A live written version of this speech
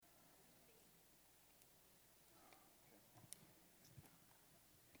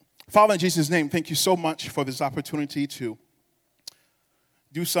Father, in Jesus' name, thank you so much for this opportunity to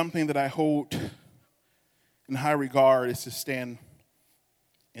do something that I hold in high regard, is to stand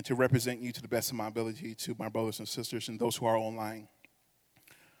and to represent you to the best of my ability to my brothers and sisters and those who are online.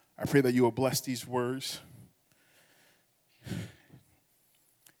 I pray that you will bless these words,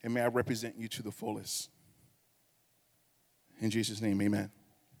 and may I represent you to the fullest. In Jesus' name, amen.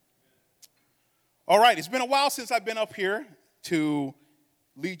 All right, it's been a while since I've been up here to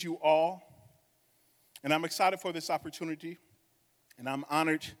lead you all, and I'm excited for this opportunity, and I'm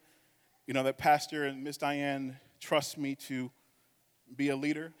honored, that Pastor and Miss Diane trust me to be a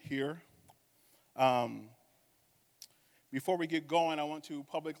leader here. Before we get going, I want to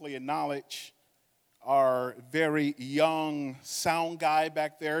publicly acknowledge our very young sound guy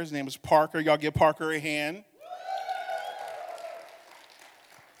back there. His name is Parker. Y'all give Parker a hand.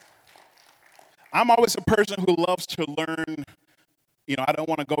 I'm always a person who loves to learn. I don't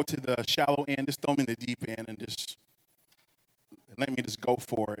want to go to the shallow end. Just throw me in the deep end and just let me just go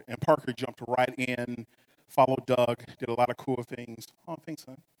for it. And Parker jumped right in, followed Doug, did a lot of cool things. Oh, thanks,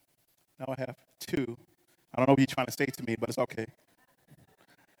 son. Now I have two. I don't know what you're trying to say to me, but it's okay.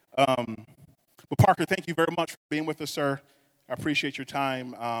 But Parker, thank you very much for being with us, sir. I appreciate your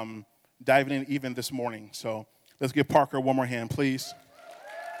time diving in even this morning. So let's give Parker one more hand, please.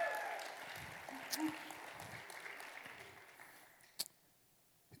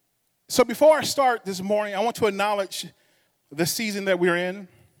 So before I start this morning, I want to acknowledge the season that we're in.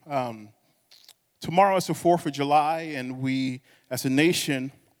 Tomorrow is the 4th of July, and we, as a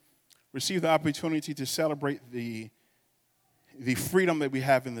nation, receive the opportunity to celebrate the freedom that we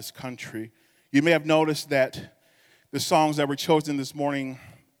have in this country. You may have noticed that the songs that were chosen this morning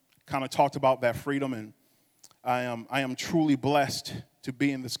kind of talked about that freedom, and I am truly blessed to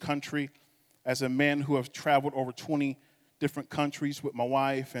be in this country as a man who has traveled over 20 different countries with my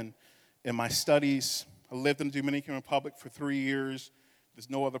wife, and in my studies, I lived in the Dominican Republic for 3 years. There's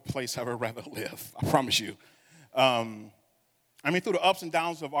no other place I would rather live, I promise you. Through the ups and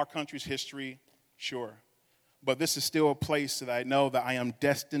downs of our country's history, sure. But this is still a place that I know that I am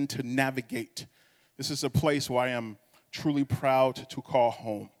destined to navigate. This is a place where I am truly proud to call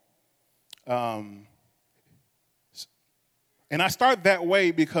home. And I start that way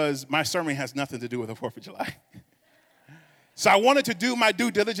because my sermon has nothing to do with the 4th of July. So I wanted to do my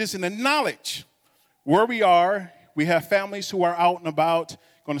due diligence and acknowledge where we are. We have families who are out and about,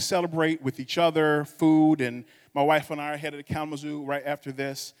 going to celebrate with each other, food, and my wife and I are headed to Kalamazoo right after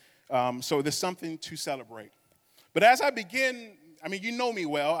this. So there's something to celebrate. But as I begin, you know me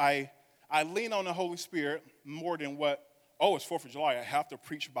well, I lean on the Holy Spirit more than it's 4th of July, I have to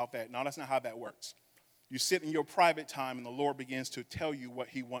preach about that. No, that's not how that works. You sit in your private time and the Lord begins to tell you what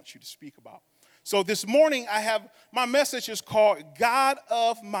he wants you to speak about. So this morning, my message is called God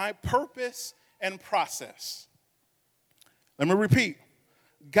of My Purpose and Process. Let me repeat.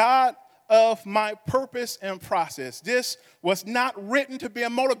 God of my purpose and process. This was not written to be a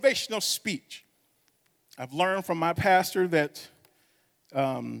motivational speech. I've learned from my pastor that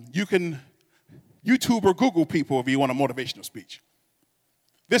you can YouTube or Google people if you want a motivational speech.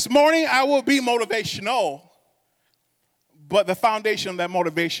 This morning, I will be motivational, but the foundation of that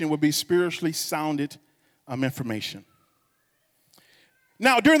motivation will be spiritually sounded information.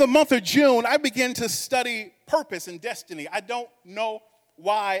 Now, during the month of June, I began to study purpose and destiny. I don't know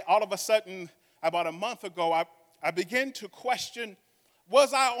why all of a sudden, about a month ago, I began to question,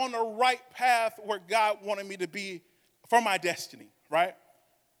 was I on the right path where God wanted me to be for my destiny, right?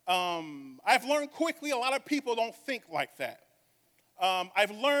 I've learned quickly a lot of people don't think like that.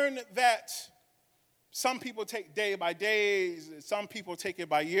 I've learned that some people take day by days, some people take it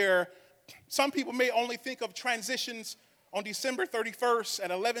by year. Some people may only think of transitions on December 31st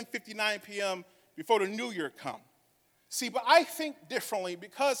at 11:59 p.m. before the new year comes. See, but I think differently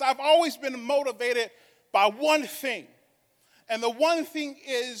because I've always been motivated by one thing. And the one thing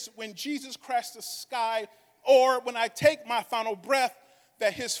is when Jesus crashed the sky, or when I take my final breath,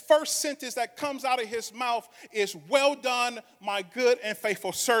 that his first sentence that comes out of his mouth is, "Well done, my good and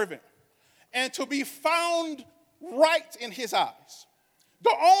faithful servant." And to be found right in his eyes.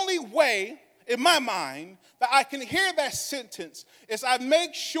 The only way, in my mind, that I can hear that sentence is I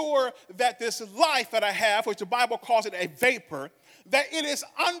make sure that this life that I have, which the Bible calls it a vapor, that it is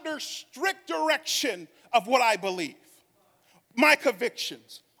under strict direction of what I believe, my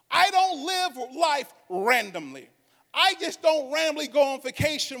convictions. I don't live life randomly. I just don't randomly go on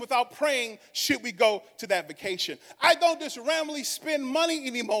vacation without praying, should we go to that vacation? I don't just randomly spend money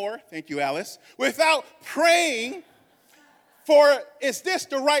anymore, thank you, Alice, without praying for, is this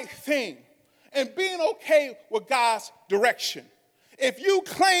the right thing? And being okay with God's direction. If you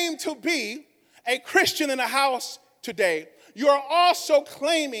claim to be a Christian in the house today, you are also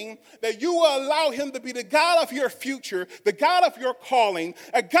claiming that you will allow him to be the God of your future, the God of your calling,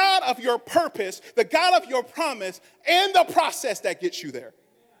 a God of your purpose, the God of your promise, and the process that gets you there.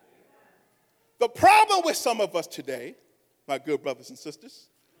 The problem with some of us today, my good brothers and sisters,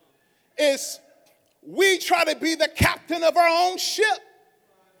 is we try to be the captain of our own ship,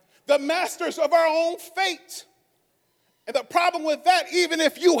 the masters of our own fate. And the problem with that, even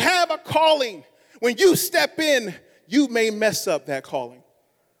if you have a calling, when you step in, you may mess up that calling,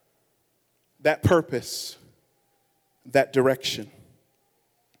 that purpose, that direction.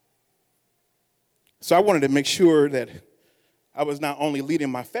 So I wanted to make sure that I was not only leading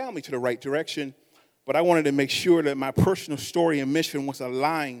my family to the right direction, but I wanted to make sure that my personal story and mission was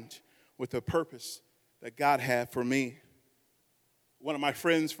aligned with the purpose that God had for me. One of my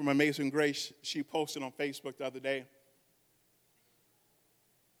friends from Amazing Grace, she posted on Facebook the other day,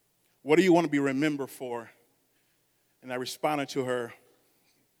 "What do you want to be remembered for?" And I responded to her,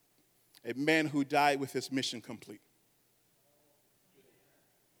 "A man who died with his mission complete."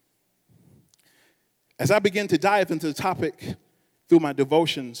 As I began to dive into the topic through my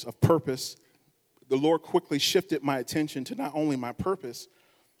devotions of purpose, the Lord quickly shifted my attention to not only my purpose,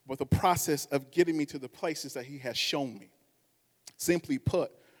 but the process of getting me to the places that he has shown me. Simply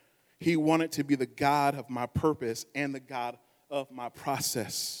put, he wanted to be the God of my purpose and the God of my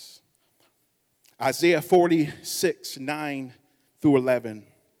process. Isaiah 46, 9 through 11.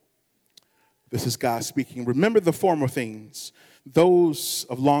 This is God speaking. "Remember the former things, those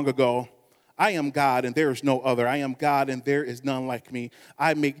of long ago. I am God and there is no other. I am God and there is none like me.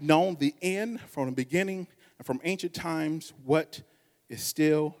 I make known the end from the beginning and from ancient times what is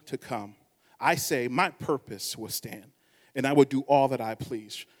still to come. I say my purpose will stand and I will do all that I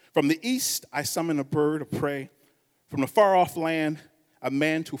please. From the east I summon a bird of prey. From the far off land a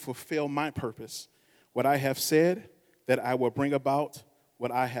man to fulfill my purpose. What I have said that I will bring about,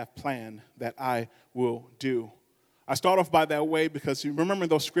 what I have planned that I will do." I start off by that way because you remember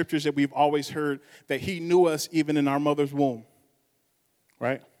those scriptures that we've always heard, that he knew us even in our mother's womb,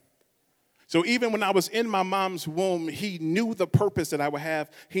 right? So even when I was in my mom's womb, he knew the purpose that I would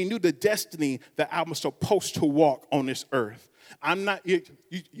have. He knew the destiny that I was supposed to walk on this earth.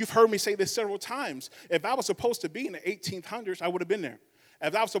 You've heard me say this several times. If I was supposed to be in the 1800s, I would have been there.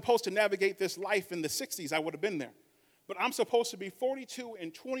 If I was supposed to navigate this life in the 60s, I would have been there. But I'm supposed to be 42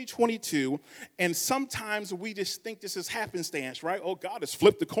 in 2022, and sometimes we just think this is happenstance, right? Oh, God has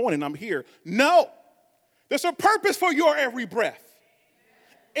flipped the coin and I'm here. No, there's a purpose for your every breath.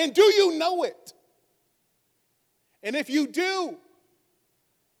 And do you know it? And if you do,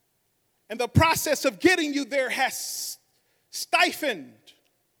 and the process of getting you there has stiffened,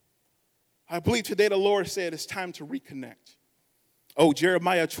 I believe today the Lord said it's time to reconnect. Oh,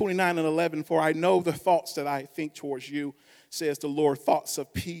 Jeremiah 29 and 11, "For I know the thoughts that I think towards you, says the Lord, thoughts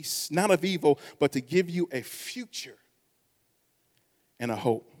of peace, not of evil, but to give you a future and a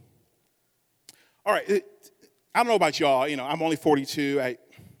hope." All right, I don't know about y'all. I'm only 42.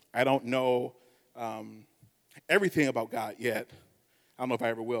 I don't know everything about God yet. I don't know if I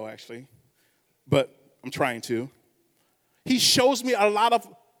ever will, actually, but I'm trying to. He shows me a lot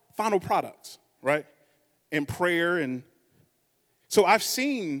of final products, right, in prayer, and so I've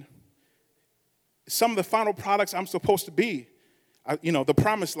seen some of the final products I'm supposed to be. The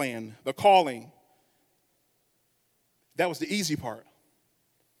promised land, the calling. That was the easy part.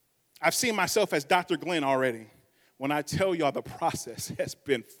 I've seen myself as Dr. Glenn already. When I tell y'all the process has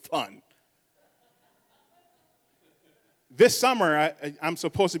been fun. This summer, I'm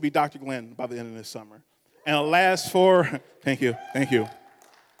supposed to be Dr. Glenn by the end of this summer. And the last thank you.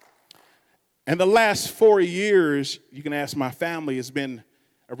 And the last 4 years, you can ask my family, has been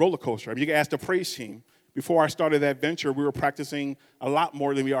a roller coaster. I mean, you can ask the praise team. Before I started that venture, we were practicing a lot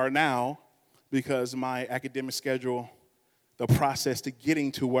more than we are now because my academic schedule, the process to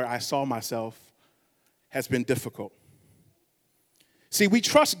getting to where I saw myself has been difficult. See, we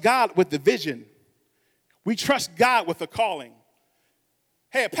trust God with the vision. We trust God with the calling.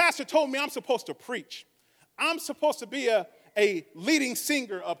 Hey, a pastor told me I'm supposed to preach. I'm supposed to be a leading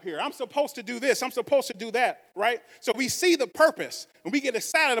singer up here. I'm supposed to do this. I'm supposed to do that, right? So we see the purpose, and we get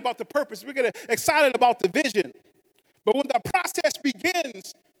excited about the purpose. We get excited about the vision. But when the process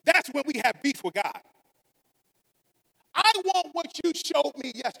begins, that's when we have beef with God. I want what you showed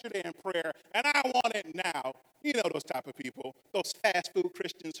me yesterday in prayer, and I want it now. You know those type of people, those fast food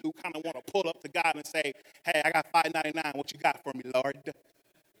Christians who kind of want to pull up to God and say, "Hey, I got $5.99. What you got for me, Lord?"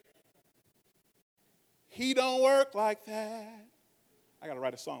 He don't work like that. I got to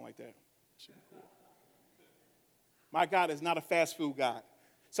write a song like that. My God is not a fast food God.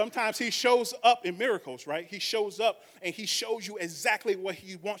 Sometimes he shows up in miracles, right? He shows up and he shows you exactly what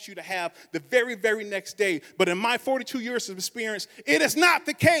he wants you to have the very, very next day. But in my 42 years of experience, it is not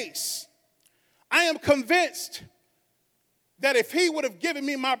the case. I am convinced that if he would have given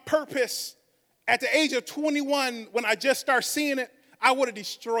me my purpose at the age of 21, when I just started seeing it, I would have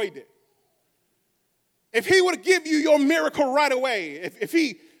destroyed it. If he would give you your miracle right away, if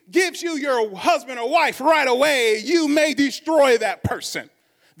he gives you your husband or wife right away, you may destroy that person,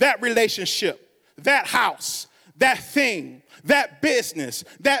 that relationship, that house, that thing, that business,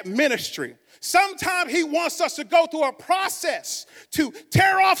 that ministry. Sometimes he wants us to go through a process to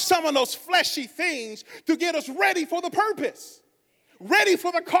tear off some of those fleshy things to get us ready for the purpose, ready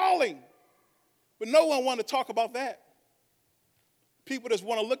for the calling. But no one wants to talk about that. People just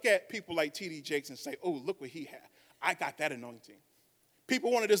want to look at people like T.D. Jakes and say, oh, look what he had. I got that anointing.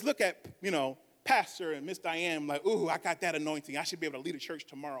 People want to just look at, Pastor and Miss Diane like, ooh, I got that anointing. I should be able to lead a church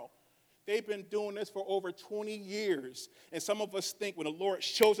tomorrow. They've been doing this for over 20 years. And some of us think when the Lord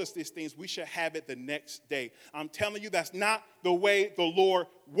shows us these things, we should have it the next day. I'm telling you, that's not the way the Lord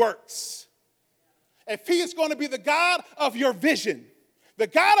works. If he is going to be the God of your vision, the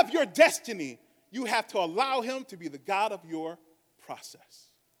God of your destiny, you have to allow him to be the God of your process.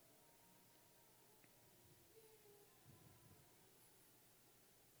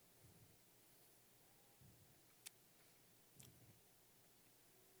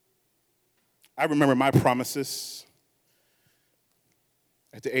 I remember my promises.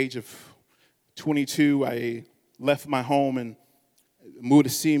 At the age of 22, I left my home and moved to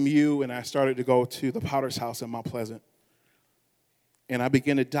CMU, and I started to go to the Potter's House in Mount Pleasant. And I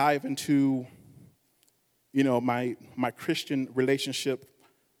began to dive into, my Christian relationship,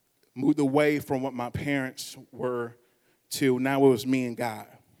 moved away from what my parents were to now it was me and God.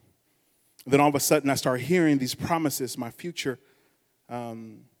 Then all of a sudden, I started hearing these promises, my future.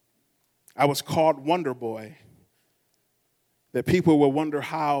 I was called Wonder Boy, that people will wonder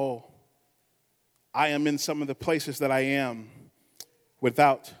how I am in some of the places that I am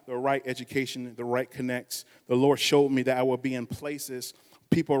without the right education, the right connects. The Lord showed me that I would be in places.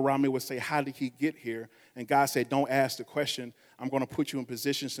 People around me would say, how did he get here? And God said, don't ask the question. I'm going to put you in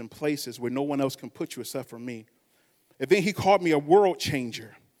positions and places where no one else can put you except for me. And then he called me a world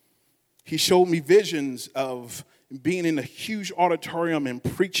changer. He showed me visions of being in a huge auditorium and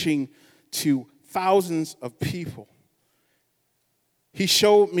preaching to thousands of people. He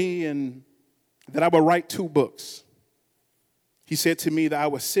showed me that I would write 2 books. He said to me that I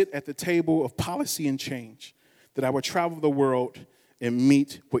would sit at the table of policy and change, that I would travel the world and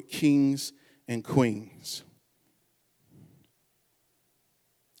meet with kings and queens.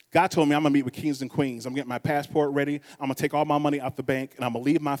 God told me I'm going to meet with kings and queens. I'm getting my passport ready. I'm going to take all my money out the bank, and I'm going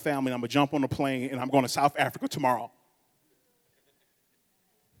to leave my family, and I'm going to jump on a plane, and I'm going to South Africa tomorrow.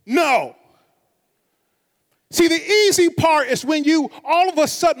 No. See, the easy part is when you all of a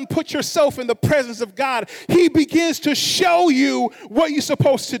sudden put yourself in the presence of God. He begins to show you what you're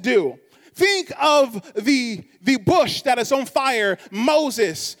supposed to do. Think of the bush that is on fire,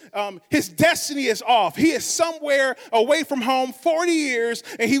 Moses. His destiny is off. He is somewhere away from home, 40 years,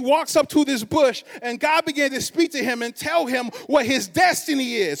 and he walks up to this bush, and God began to speak to him and tell him what his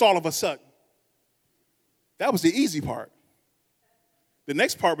destiny is all of a sudden. That was the easy part. The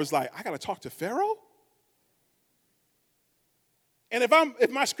next part was like, I got to talk to Pharaoh? And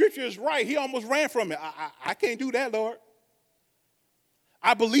if my scripture is right, he almost ran from it. I can't do that, Lord.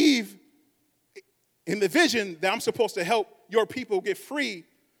 I believe in the vision that I'm supposed to help your people get free,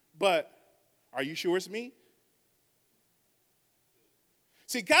 but are you sure it's me?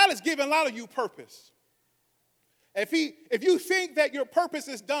 See, God has given a lot of you purpose. If you think that your purpose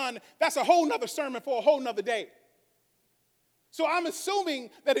is done, that's a whole nother sermon for a whole nother day. So I'm assuming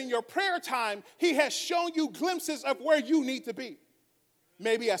that in your prayer time, he has shown you glimpses of where you need to be.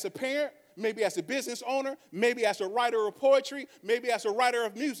 Maybe as a parent, maybe as a business owner, maybe as a writer of poetry, maybe as a writer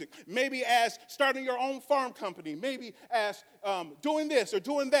of music, maybe as starting your own farm company, maybe as doing this or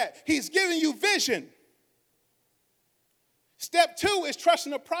doing that. He's giving you vision. Step 2 is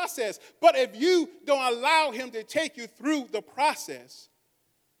trusting the process. But if you don't allow him to take you through the process,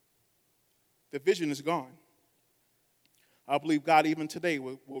 the vision is gone. I believe God even today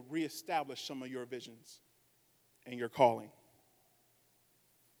will reestablish some of your visions and your calling.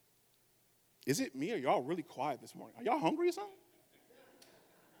 Is it me or y'all really quiet this morning? Are y'all hungry or something?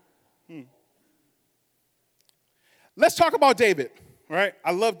 Let's talk about David, right?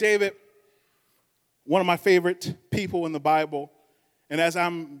 I love David, one of my favorite people in the Bible. And as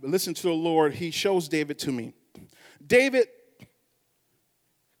I'm listening to the Lord, he shows David to me. David,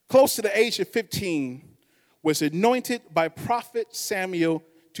 close to the age of 15, was anointed by prophet Samuel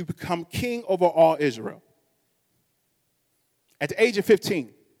to become king over all Israel. At the age of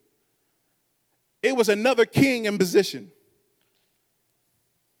 15, it was another king in position.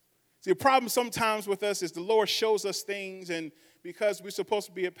 See, the problem sometimes with us is the Lord shows us things, and because we're supposed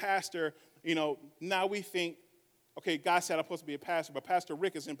to be a pastor, now we think, okay, God said I'm supposed to be a pastor, but Pastor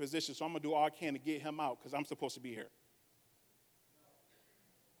Rick is in position, so I'm going to do all I can to get him out because I'm supposed to be here.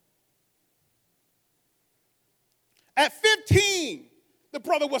 At 15, the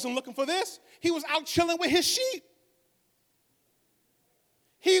brother wasn't looking for this. He was out chilling with his sheep.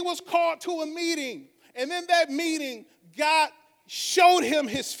 He was called to a meeting, and in that meeting, God showed him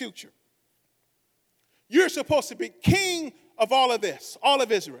his future. You're supposed to be king of all of this, all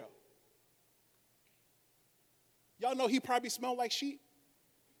of Israel. Y'all know he probably smelled like sheep.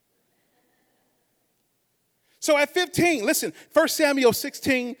 So at 15, listen, 1 Samuel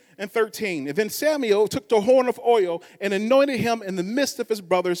 16 and 13. And then Samuel took the horn of oil and anointed him in the midst of his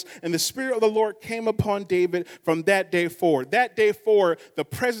brothers, and the Spirit of the Lord came upon David from that day forward. That day forward, the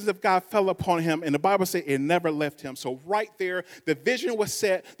presence of God fell upon him, and the Bible says it never left him. So right there, the vision was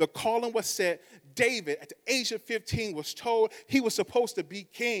set, the calling was set. David, at the age of 15, was told he was supposed to be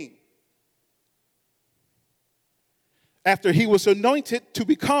king. After he was anointed to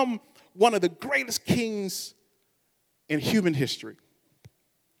become one of the greatest kings in human history,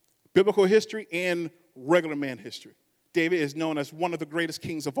 biblical history and regular man history. David is known as one of the greatest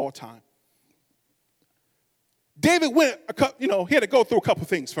kings of all time. David he had to go through a couple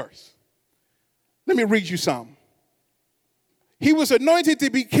things first. Let me read you some. He was anointed to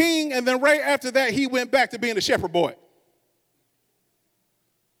be king, and then right after that, he went back to being a shepherd boy.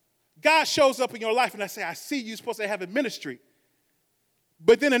 God shows up in your life, and I say, I see you're supposed to have a ministry.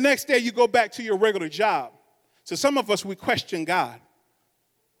 But then the next day, you go back to your regular job. So some of us, we question God,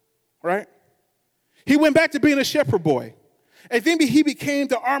 right? He went back to being a shepherd boy. And then he became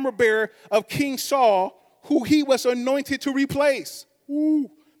the armor bearer of King Saul, who he was anointed to replace. Ooh,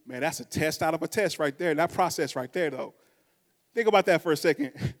 man, that's a test out of a test right there. That process right there, though. Think about that for a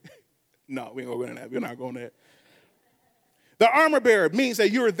second. No, we ain't going to go into that. We're not going there. The armor bearer means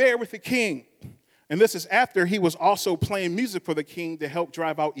that you're there with the king. And this is after he was also playing music for the king to help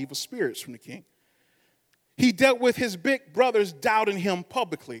drive out evil spirits from the king. He dealt with his big brothers doubting him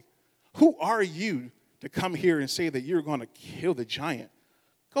publicly. Who are you to come here and say that you're going to kill the giant?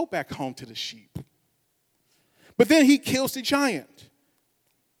 Go back home to the sheep. But then he kills the giant.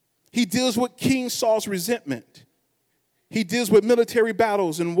 He deals with King Saul's resentment. He deals with military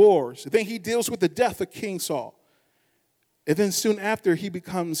battles and wars. Then he deals with the death of King Saul. And then soon after, he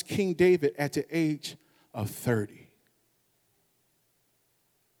becomes King David at the age of 30.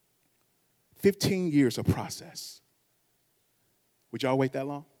 15 years of process. Would y'all wait that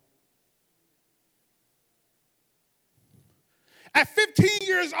long? At 15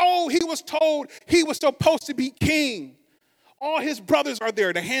 years old, he was told he was supposed to be king. All his brothers are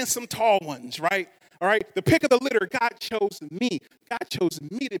there, the handsome, tall ones, right? All right, the pick of the litter, God chose me. God chose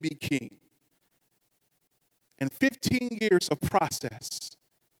me to be king. And 15 years of process,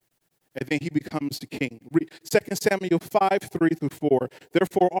 and then he becomes the king. 2 Samuel 5:3-4.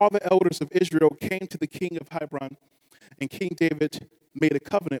 Therefore, all the elders of Israel came to the king of Hebron, and King David made a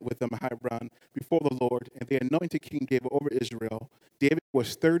covenant with them at Hebron before the Lord, and they anointed King David over Israel. David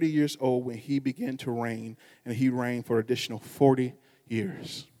was 30 years old when he began to reign, and he reigned for an additional 40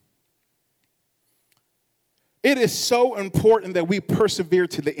 years. It is so important that we persevere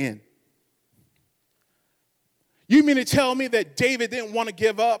to the end. You mean to tell me that David didn't want to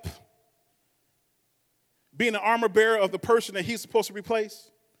give up being the armor bearer of the person that he's supposed to replace?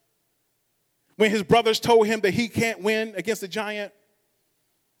 When his brothers told him that he can't win against the giant?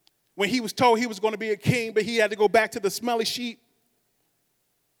 When he was told he was going to be a king, but he had to go back to the smelly sheep?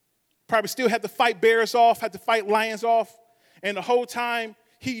 Probably still had to fight bears off, had to fight lions off. And the whole time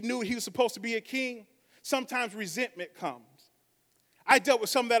he knew he was supposed to be a king, sometimes resentment comes. I dealt with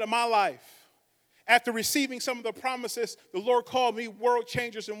some of that in my life. After receiving some of the promises, the Lord called me world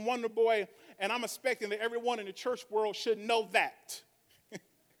changers and wonder boy, and I'm expecting that everyone in the church world should know that.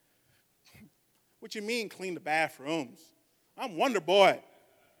 What you mean clean the bathrooms? I'm wonder boy.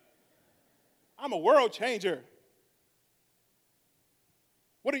 I'm a world changer.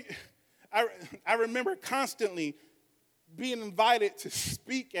 I remember constantly being invited to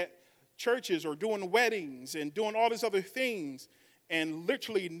speak at churches or doing weddings and doing all these other things, and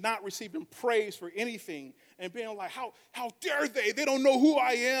literally not receiving praise for anything and being like, how dare they? They don't know who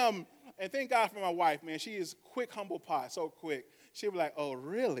I am. And thank God for my wife, man. She is quick, humble pie, so quick. She'll be like, oh,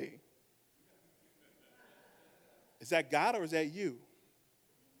 really? Is that God or is that you?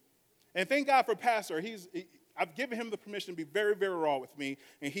 And thank God for Pastor. I've given him the permission to be very, very raw with me,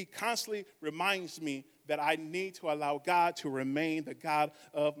 and he constantly reminds me that I need to allow God to remain the God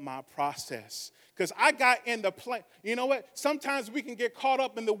of my process. Because I got in the plan. You know what? Sometimes we can get caught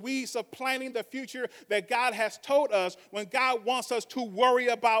up in the weeds of planning the future that God has told us when God wants us to worry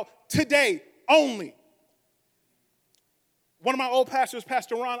about today only. One of my old pastors,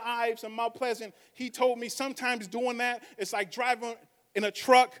 Pastor Ron Ives in Mount Pleasant, he told me sometimes doing that, it's like driving in a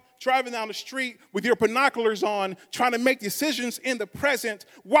truck, driving down the street with your binoculars on, trying to make decisions in the present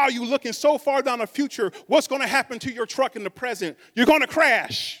while you're looking so far down the future. What's going to happen to your truck in the present? You're going to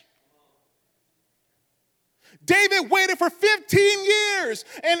crash. David waited for 15 years,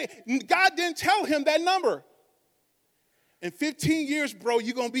 and God didn't tell him that number. In 15 years, bro,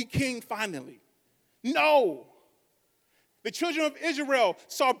 you're going to be king finally. No. The children of Israel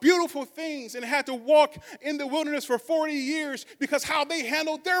saw beautiful things and had to walk in the wilderness for 40 years because how they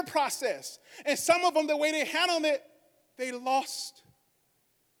handled their process. And some of them, the way they handled it, they lost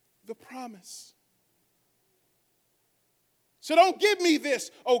the promise. So don't give me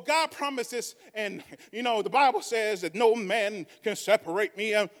this, oh, God promised this, and, the Bible says that no man can separate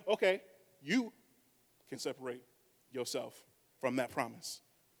me. Okay, you can separate yourself from that promise.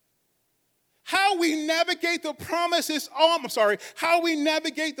 How we navigate the promise is, how we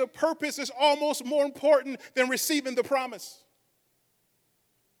navigate the purpose is almost more important than receiving the promise.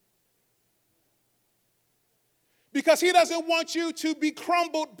 Because he doesn't want you to be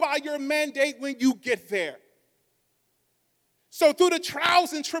crumbled by your mandate when you get there. So through the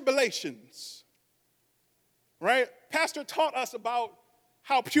trials and tribulations, right? Pastor taught us about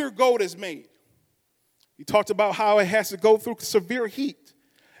how pure gold is made. He talked about how it has to go through severe heat.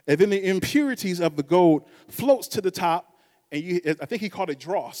 And then the impurities of the gold floats to the top, and I think he called it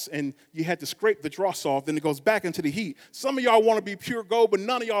dross, and you had to scrape the dross off, then it goes back into the heat. Some of y'all want to be pure gold, but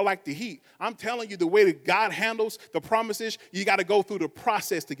none of y'all like the heat. I'm telling you, the way that God handles the promises, you got to go through the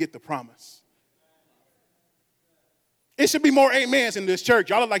process to get the promise. It should be more amens in this church.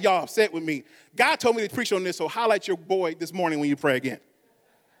 Y'all look like y'all upset with me. God told me to preach on this, so highlight your boy this morning when you pray again.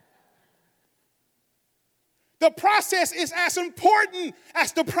 The process is as important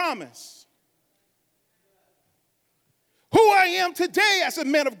as the promise. Who I am today as a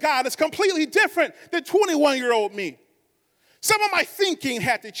man of God is completely different than 21-year-old me. Some of my thinking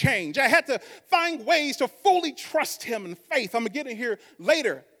had to change. I had to find ways to fully trust him in faith. I'm going to get in here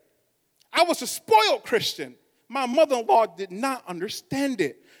later. I was a spoiled Christian. My mother-in-law did not understand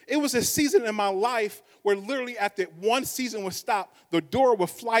it. It was a season in my life where literally after one season would stop, the door would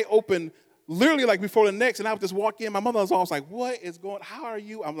fly open literally like before the next, and I would just walk in. My mother was always like, what is going on? How are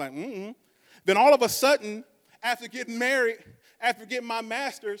you? I'm like, Then all of a sudden, after getting married, after getting my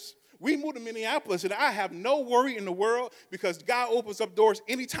master's, we moved to Minneapolis, and I have no worry in the world because God opens up doors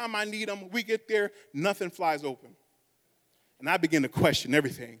anytime I need them. We get there, nothing flies open. And I begin to question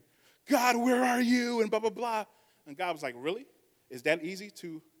everything. God, where are you? And blah, blah, blah. And God was like, really? Is that easy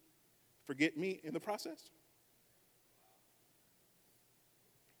to forget me in the process?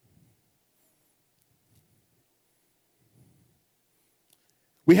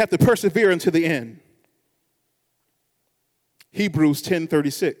 We have to persevere until the end. Hebrews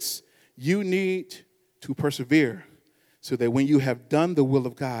 10:36. You need to persevere so that when you have done the will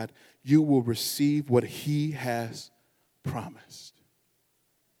of God, you will receive what he has promised.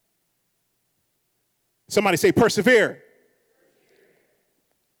 Somebody say persevere.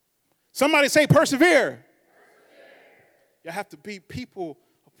 Somebody say persevere. You have to be people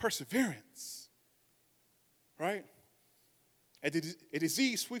of perseverance, right? A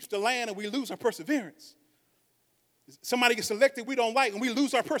disease sweeps the land and we lose our perseverance. Somebody gets elected we don't like and we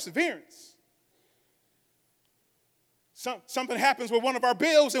lose our perseverance. Something happens with one of our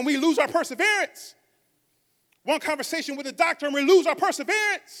bills and we lose our perseverance. One conversation with the doctor and we lose our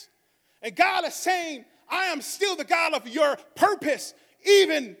perseverance. And God is saying, I am still the God of your purpose,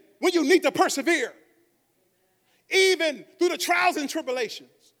 even when you need to persevere. Even through the trials and tribulations.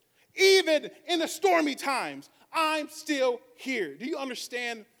 Even in the stormy times. I'm still here. Do you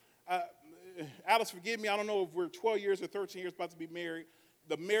understand? Alice, forgive me. I don't know if we're 12 years or 13 years about to be married.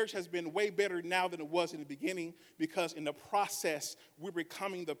 The marriage has been way better now than it was in the beginning because in the process, we're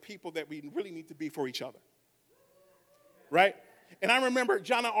becoming the people that we really need to be for each other. Right? And I remember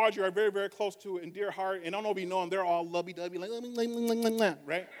John and Audrey are very, very close to and dear heart. And I don't know if you know them. They're all lovey-dovey, like,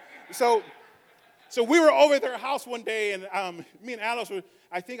 right? So we were over at their house one day, and me and Alice were,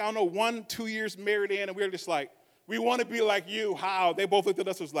 1-2 years married in, and we were just like, we want to be like you. How? They both looked at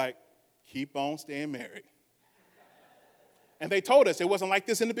us and was like, keep on staying married. And they told us it wasn't like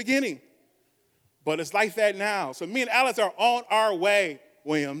this in the beginning, but it's like that now. So me and Alice are on our way.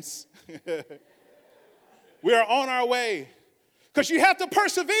 Williams. We are on our way. Because you have to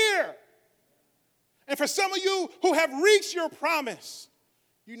persevere. And for some of you who have reached your promise,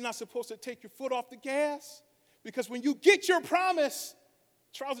 you're not supposed to take your foot off the gas. Because when you get your promise,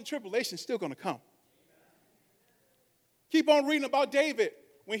 trials and tribulations still going to come. Keep on reading about David.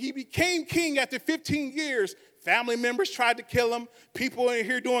 When he became king after 15 years, family members tried to kill him. People in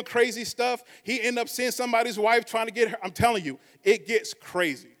here doing crazy stuff. He ended up seeing somebody's wife trying to get her. I'm telling you, it gets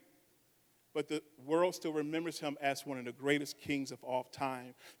crazy. But the world still remembers him as one of the greatest kings of all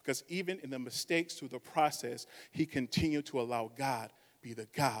time. Because even in the mistakes through the process, he continued to allow God be the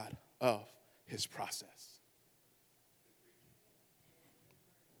God of his process.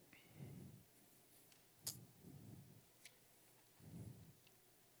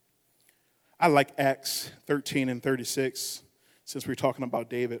 I like Acts 13 and 36, since we're talking about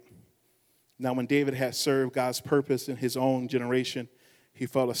David. Now, when David had served God's purpose in his own generation, he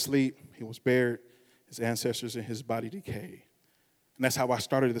fell asleep, he was buried, his ancestors and his body decayed. And that's how I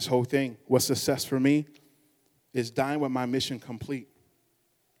started this whole thing. What success for me is dying with my mission complete.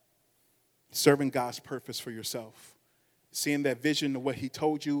 Serving God's purpose for yourself. Seeing that vision of what he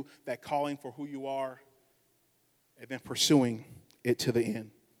told you, that calling for who you are, and then pursuing it to the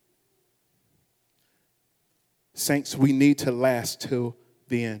end. Saints, we need to last till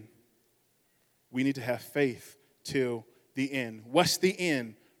the end. We need to have faith till the end. What's the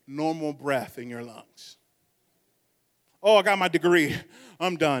end? Normal breath in your lungs. Oh, I got my degree.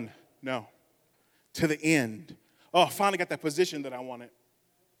 I'm done. No. To the end. Oh, I finally got that position that I wanted.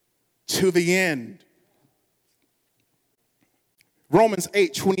 To the end. Romans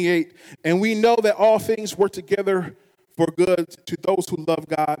 8:28. And we know that all things work together for good to those who love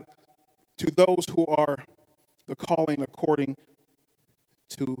God, to those who are the calling according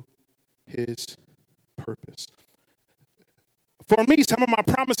to his purpose. For me, some of my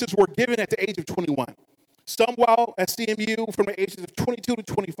promises were given at the age of 21. Some while at CMU from the ages of 22 to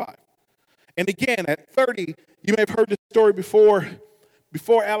 25. And again, at 30, you may have heard this story before.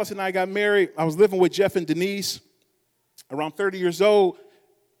 Before Alice and I got married, I was living with Jeff and Denise, around 30 years old,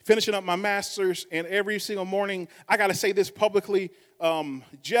 finishing up my master's, and every single morning, I got to say this publicly,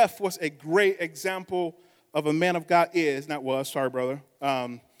 Jeff was a great example of a man of God sorry, brother.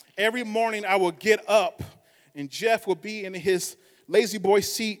 Every morning I would get up, and Jeff would be in his lazy boy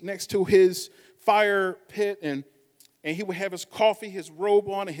seat next to his fire pit, and he would have his coffee, his robe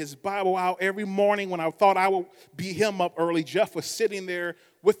on, and his Bible out. Every morning when I thought I would beat him up early, Jeff was sitting there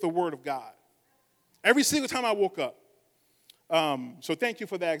with the Word of God. Every single time I woke up. So thank you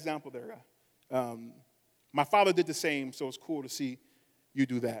for that example there. My father did the same, so it's cool to see you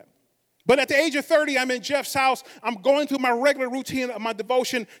do that. But at the age of 30, I'm in Jeff's house. I'm going through my regular routine of my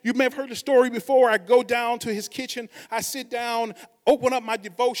devotion. You may have heard the story before. I go down to his kitchen. I sit down, open up my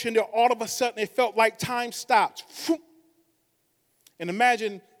devotion. Then all of a sudden, it felt like time stopped. And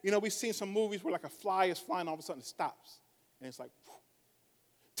imagine, we've seen some movies where like a fly is flying, all of a sudden it stops. And it's like,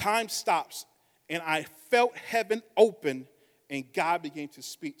 time stops. And I felt heaven open, and God began to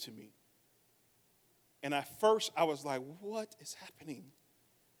speak to me. And at first, I was like, what is happening?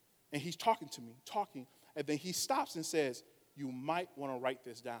 And he's talking to me, and then he stops and says, you might want to write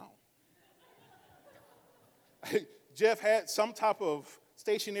this down. Jeff had some type of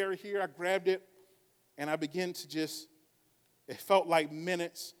stationery here. I grabbed it, and I began to it felt like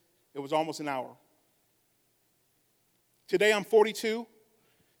minutes. It was almost an hour. Today I'm 42.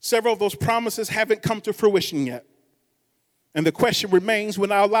 Several of those promises haven't come to fruition yet. And the question remains,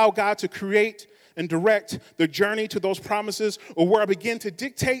 when I allow God to create and direct the journey to those promises, or where I begin to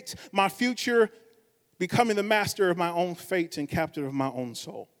dictate my future, becoming the master of my own fate and captain of my own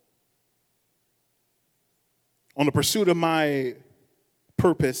soul. On the pursuit of my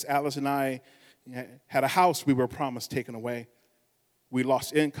purpose, Alice and I had a house we were promised taken away. We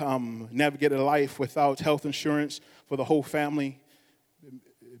lost income, navigated life without health insurance for the whole family.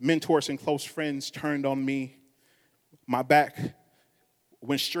 Mentors and close friends turned on me. My back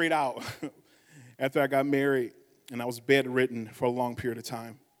went straight out after I got married, and I was bedridden for a long period of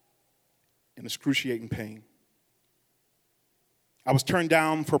time in excruciating pain. I was turned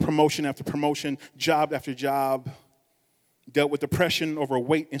down for promotion after promotion, job after job, dealt with depression over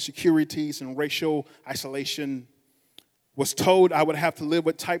weight insecurities and racial isolation, was told I would have to live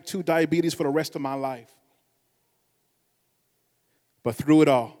with type 2 diabetes for the rest of my life. But through it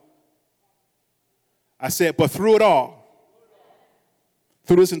all,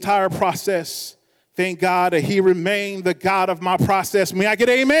 through this entire process, thank God that he remained the God of my process. May I get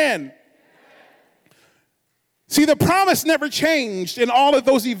amen? See, the promise never changed in all of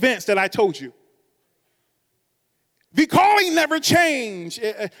those events that I told you. The calling never changed.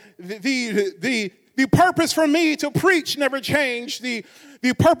 The purpose for me to preach never changed. The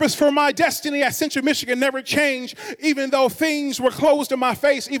purpose for my destiny at Central Michigan never changed, even though things were closed in my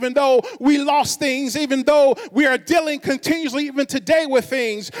face, even though we lost things, even though we are dealing continuously even today with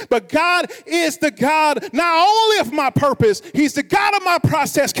things. But God is the God not only of my purpose, He's the God of my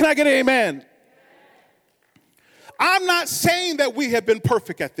process. Can I get an amen? I'm not saying that we have been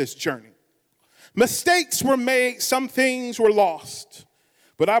perfect at this journey. Mistakes were made, some things were lost.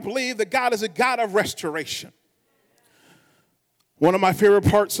 But I believe that God is a God of restoration. One of my favorite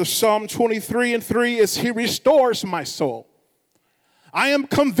parts of Psalm 23:3 is He restores my soul. I am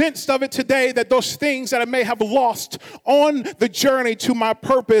convinced of it today that those things that I may have lost on the journey to my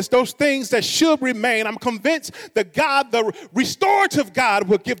purpose, those things that should remain, I'm convinced that God, the restorative God,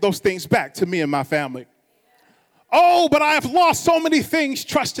 will give those things back to me and my family. Oh, but I have lost so many things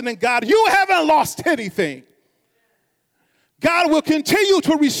trusting in God. You haven't lost anything. God will continue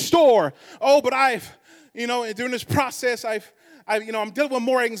to restore. Oh, but during this process, I'm dealing with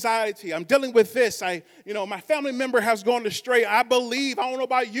more anxiety. I'm dealing with this. My family member has gone astray. I believe, I don't know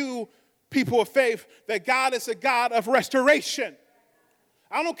about you, people of faith, that God is a God of restoration.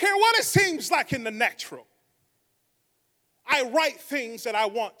 I don't care what it seems like in the natural. I write things that I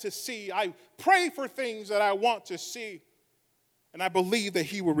want to see. I pray for things that I want to see. And I believe that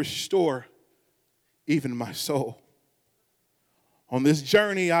He will restore even my soul. On this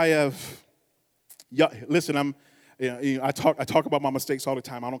journey, I talk about my mistakes all the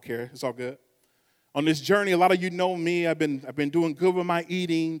time. I don't care. It's all good. On this journey, a lot of you know me. I've been doing good with my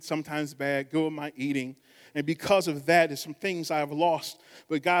eating, sometimes bad, good with my eating. And because of that, there's some things I have lost.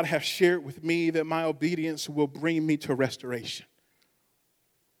 But God has shared with me that my obedience will bring me to restoration.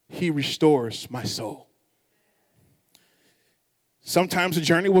 He restores my soul. Sometimes the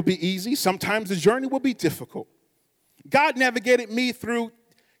journey will be easy. Sometimes the journey will be difficult. God navigated me through,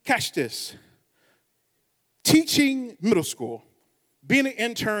 catch this, teaching middle school, being an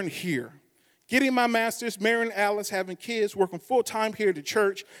intern here, getting my master's, marrying Alice, having kids, working full-time here at the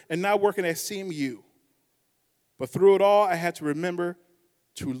church, and now working at CMU. But through it all, I had to remember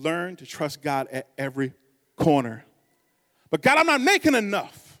to learn to trust God at every corner. But God, I'm not making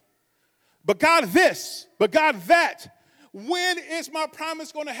enough. But God, this. But God, that. When is my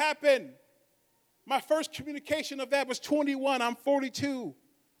promise going to happen? My first communication of that was 21. I'm 42.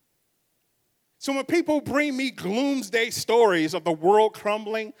 So when people bring me gloomsday stories of the world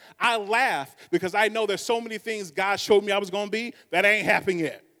crumbling, I laugh because I know there's so many things God showed me I was going to be that ain't happening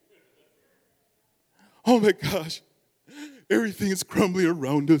yet. Oh my gosh, everything is crumbling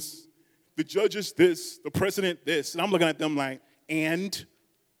around us. The judge is this, the president this. And I'm looking at them like, and?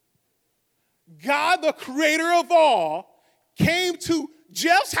 God, the creator of all, came to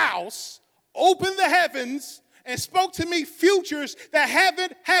Jeff's house, opened the heavens, and spoke to me futures that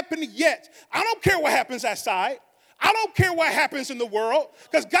haven't happened yet. I don't care what happens outside. I don't care what happens in the world,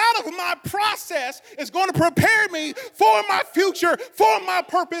 because God of my process is going to prepare me for my future, for my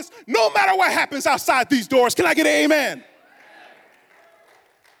purpose, no matter what happens outside these doors. Can I get an amen?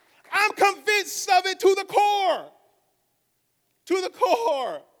 I'm convinced of it to the core. To the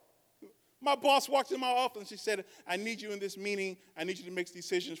core. My boss walked in my office and she said, I need you in this meeting. I need you to make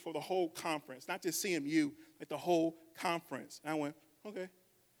decisions for the whole conference, not just CMU, but the whole conference. And I went, okay.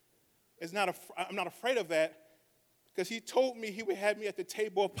 I'm not afraid of that because he told me he would have me at the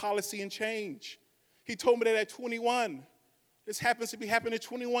table of policy and change. He told me that at 21. This happens to be happening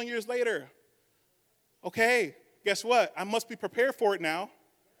 21 years later. Okay, guess what? I must be prepared for it now.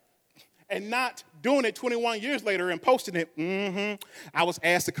 And not doing it 21 years later and posting it. I was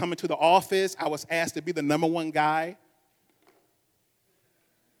asked to come into the office. I was asked to be the number one guy.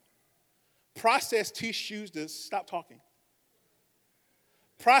 Process teaches you to stop talking.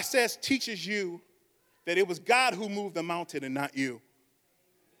 Process teaches you that it was God who moved the mountain and not you.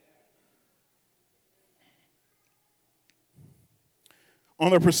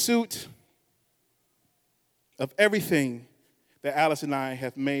 On the pursuit of everything that Alice and I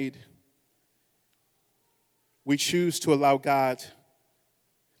have made, we choose to allow God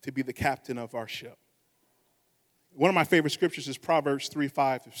to be the captain of our ship. One of my favorite scriptures is Proverbs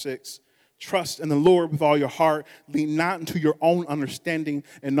 3:5-6. Trust in the Lord with all your heart. Lean not into your own understanding.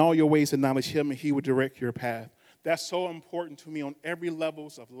 In all your ways acknowledge Him, and He will direct your path. That's so important to me on every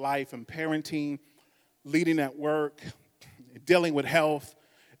levels of life and parenting, leading at work, dealing with health.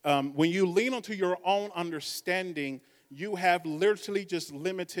 When you lean onto your own understanding, you have literally just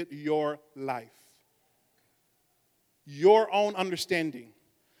limited your life. Your own understanding.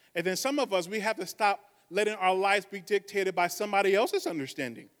 And then some of us, we have to stop letting our lives be dictated by somebody else's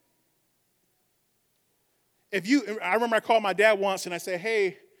understanding. I remember I called my dad once and I said,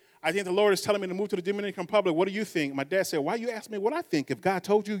 hey, I think the Lord is telling me to move to the Dominican Republic. What do you think? My dad said, why you ask me what I think if God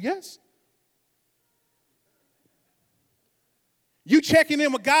told you yes? You checking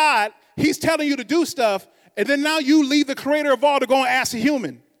in with God, he's telling you to do stuff, and then now you leave the creator of all to go and ask a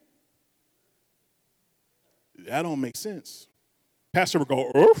human. That don't make sense. Pastor would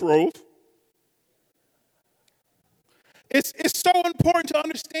go, Rose. It's so important to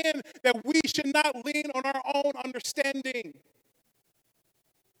understand that we should not lean on our own understanding.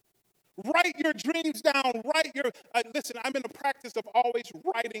 Write your dreams down. Listen, I'm in the practice of always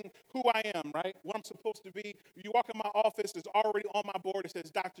writing who I am, right? What I'm supposed to be. You walk in my office, it's already on my board. It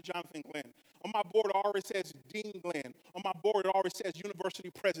says Dr. Jonathan Glenn. On my board, it already says Dean Glenn. On my board, it already says University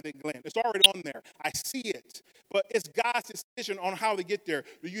President Glenn. It's already on there. I see it. But it's God's decision on how to get there.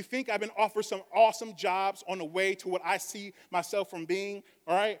 Do you think I've been offered some awesome jobs on the way to what I see myself from being?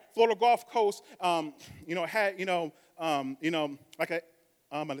 All right? Florida Gulf Coast, had, like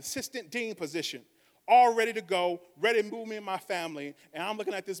an assistant dean position, all ready to go, ready to move me and my family. And I'm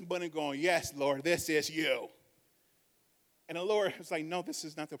looking at this money going, yes, Lord, this is you. And the Lord was like, no, this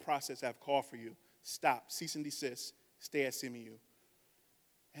is not the process I've called for you. Stop, cease and desist, stay at CMU.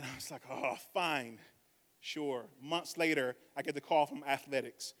 And I was like, oh, fine, sure. Months later, I get the call from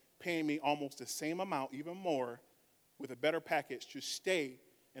athletics, paying me almost the same amount, even more, with a better package to stay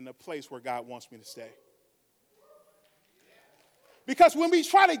in the place where God wants me to stay. Because when we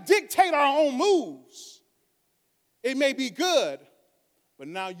try to dictate our own moves, it may be good, but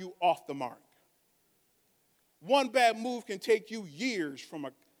now you off the mark. One bad move can take you years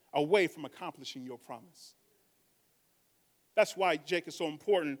away from accomplishing your promise. That's why, Jake, is so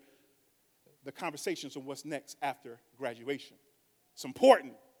important, the conversations on what's next after graduation. It's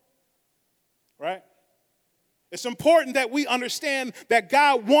important, right? It's important that we understand that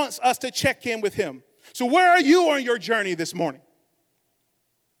God wants us to check in with him. So where are you on your journey this morning?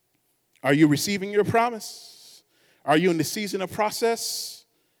 Are you receiving your promise? Are you in the season of process?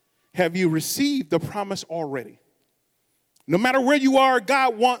 Have you received the promise already? No matter where you are,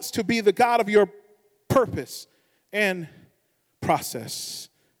 God wants to be the God of your purpose and process.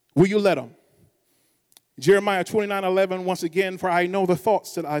 Will you let him? Jeremiah 29:11, once again, for I know the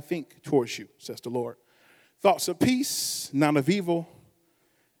thoughts that I think towards you, says the Lord. Thoughts of peace, not of evil,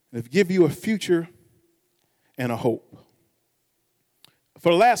 and give you a future and a hope.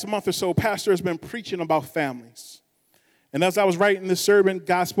 For the last month or so, Pastor has been preaching about families. And as I was writing this sermon,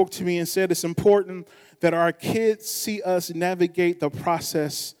 God spoke to me and said it's important that our kids see us navigate the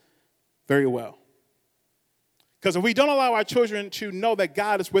process very well. Because if we don't allow our children to know that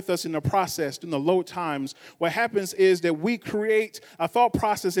God is with us in the process, in the low times, what happens is that we create a thought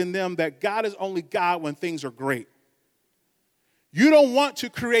process in them that God is only God when things are great. You don't want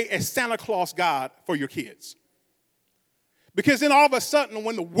to create a Santa Claus God for your kids. Because then all of a sudden,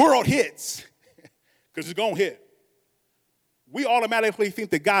 when the world hits, because it's going to hit, we automatically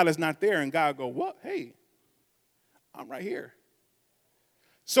think that God is not there, and God go, what? Hey, I'm right here.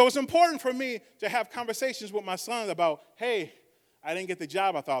 So it's important for me to have conversations with my sons about, hey, I didn't get the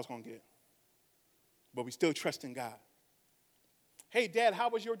job I thought I was going to get, but we still trust in God. Hey, Dad, how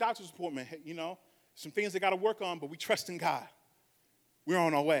was your doctor's appointment? Hey, some things I got to work on, but we trust in God. We're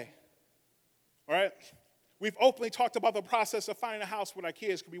on our way. All right? We've openly talked about the process of finding a house with our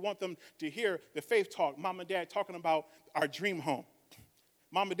kids because we want them to hear the faith talk. Mom and Dad talking about our dream home.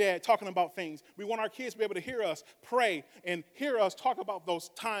 Mom and Dad talking about things. We want our kids to be able to hear us pray and hear us talk about those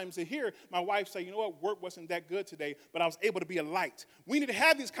times and hear my wife say, you know what, work wasn't that good today, but I was able to be a light. We need to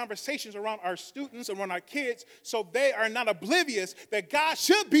have these conversations around our students, around our kids, so they are not oblivious that God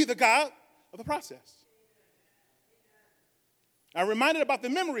should be the God of the process. I'm reminded about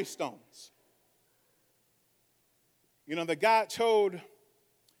the memory stones. That God told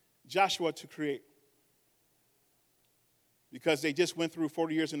Joshua to create because they just went through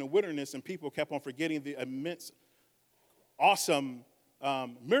 40 years in the wilderness and people kept on forgetting the immense, awesome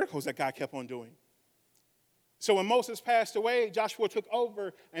miracles that God kept on doing. So when Moses passed away, Joshua took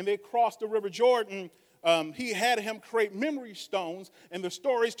over and they crossed the River Jordan. He had him create memory stones, and the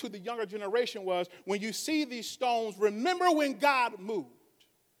stories to the younger generation was, when you see these stones, remember when God moved.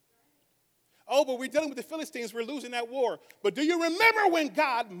 Oh, but we're dealing with the Philistines. We're losing that war. But do you remember when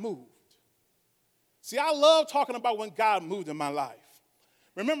God moved? See, I love talking about when God moved in my life.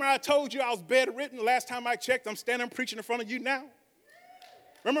 Remember I told you I was bedridden the last time I checked? I'm standing preaching in front of you now.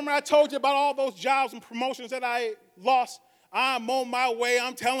 Remember I told you about all those jobs and promotions that I lost? I'm on my way.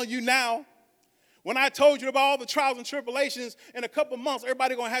 I'm telling you now. When I told you about all the trials and tribulations, in a couple months,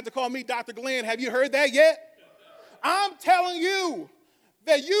 everybody going to have to call me Dr. Glenn. Have you heard that yet? I'm telling you.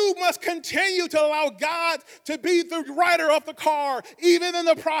 that you must continue to allow God to be the writer of the car, even in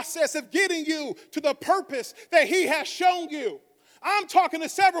the process of getting you to the purpose that he has shown you. I'm talking to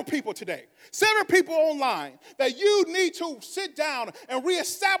several people today, several people online, that you need to sit down and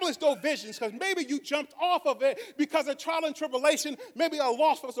reestablish those visions, because maybe you jumped off of it because of trial and tribulation, maybe a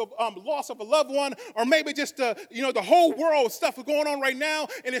loss of a loved one, or maybe just the whole world stuff is going on right now,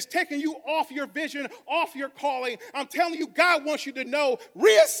 and it's taking you off your vision, off your calling. I'm telling you, God wants you to know,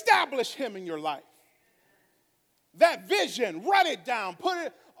 reestablish him in your life. That vision, write it down, put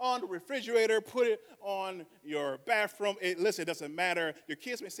it on the refrigerator, put it on your bathroom. Listen, it doesn't matter. Your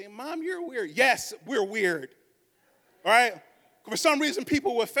kids may say, Mom, you're weird. Yes, we're weird. All right? For some reason,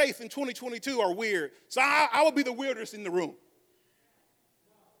 people with faith in 2022 are weird. So I will be the weirdest in the room.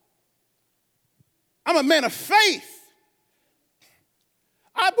 I'm a man of faith.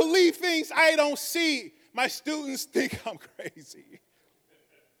 I believe things I don't see. My students think I'm crazy.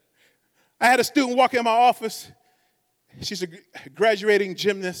 I had a student walk in my office. She's a graduating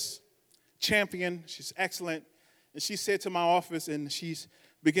gymnast, champion. She's excellent. And she said to my office, and she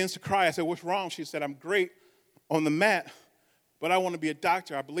begins to cry. I said, what's wrong? She said, I'm great on the mat, but I want to be a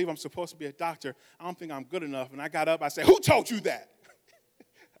doctor. I believe I'm supposed to be a doctor. I don't think I'm good enough. And I got up. I said, who told you that?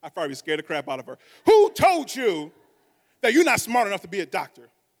 I probably scared the crap out of her. Who told you that you're not smart enough to be a doctor?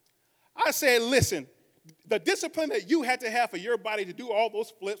 I said, listen, the discipline that you had to have for your body to do all those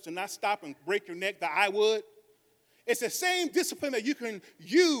flips and not stop and break your neck that I would, it's the same discipline that you can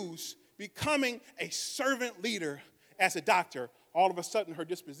use becoming a servant leader as a doctor. All of a sudden, her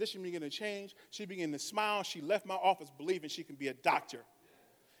disposition began to change. She began to smile. She left my office believing she can be a doctor.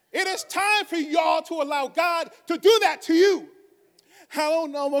 It is time for y'all to allow God to do that to you. I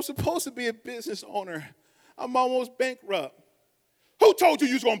don't know. I'm supposed to be a business owner. I'm almost bankrupt. Who told you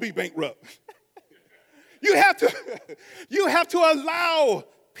you was going to be bankrupt? You have to allow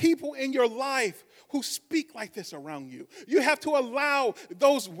people in your life who speak like this around you. You have to allow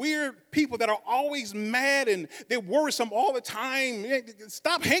those weird people that are always mad and they're worrisome all the time.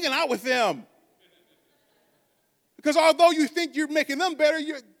 Stop hanging out with them. Because although you think you're making them better,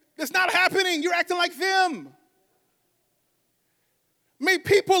 it's not happening. You're acting like them. May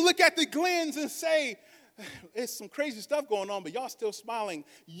people look at the Glens and say, it's some crazy stuff going on, but y'all still smiling.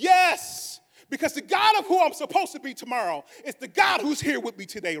 Yes, because the God of who I'm supposed to be tomorrow is the God who's here with me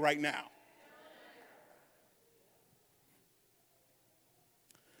today right now.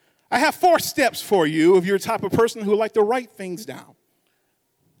 I have 4 steps for you if you're the type of person who like to write things down.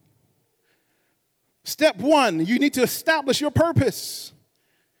 Step 1, you need to establish your purpose.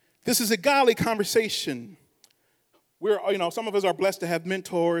 This is a godly conversation. Some of us are blessed to have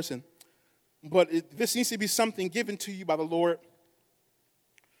mentors, but this needs to be something given to you by the Lord.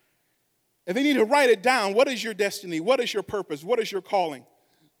 And they need to write it down. What is your destiny? What is your purpose? What is your calling?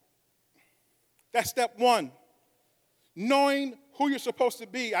 That's step 1. Knowing who you're supposed to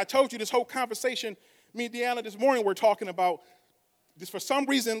be. I told you this whole conversation, me and Deanna this morning, we're talking about this. For some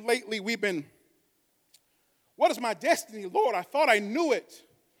reason lately we've been, what is my destiny, Lord? I thought I knew it.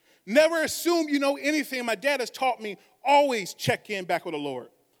 Never assume you know anything. My dad has taught me, always check in back with the Lord.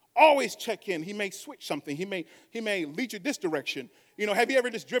 Always check in. He may switch something. He may lead you this direction. Have you ever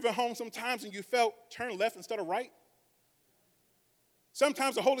just driven home sometimes and you felt turn left instead of right?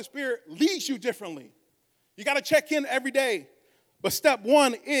 Sometimes the Holy Spirit leads you differently. You got to check in every day. But step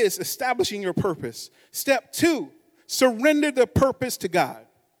 1 is establishing your purpose. Step 2, surrender the purpose to God.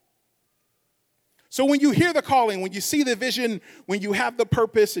 So when you hear the calling, when you see the vision, when you have the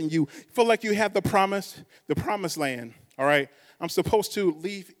purpose and you feel like you have the promised land, all right? I'm supposed to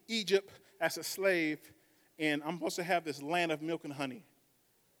leave Egypt as a slave, and I'm supposed to have this land of milk and honey.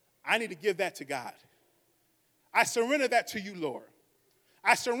 I need to give that to God. I surrender that to you, Lord.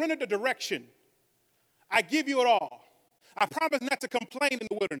 I surrender the direction. I give you it all. I promise not to complain in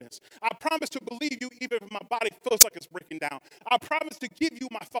the wilderness. I promise to believe you even if my body feels like it's breaking down. I promise to give you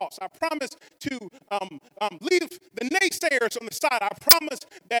my thoughts. I promise to leave the naysayers on the side. I promise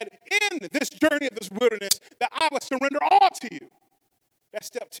that in this journey of this wilderness that I will surrender all to you. That's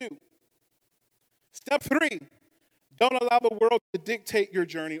step 2. Step 3, don't allow the world to dictate your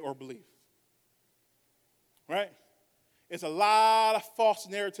journey or belief. Right? There's a lot of false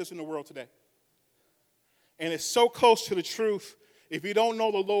narratives in the world today. And it's so close to the truth. If you don't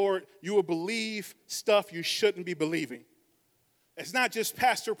know the Lord, you will believe stuff you shouldn't be believing. It's not just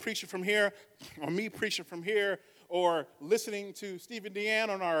pastor preaching from here or me preaching from here or listening to Stephen Deanne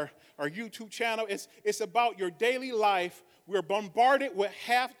on our YouTube channel. It's about your daily life. We're bombarded with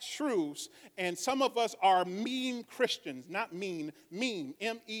half-truths, and some of us are meme Christians. Not mean, meme,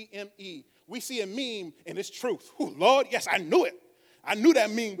 M-E-M-E. We see a meme, and it's truth. Oh, Lord, yes, I knew it. I knew that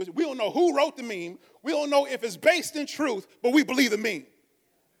meme, but we don't know who wrote the meme. We don't know if it's based in truth, but we believe the meme.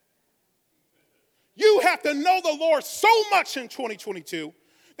 You have to know the Lord so much in 2022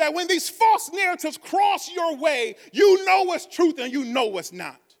 that when these false narratives cross your way, you know what's truth and you know what's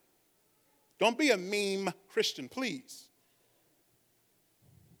not. Don't be a meme Christian, please.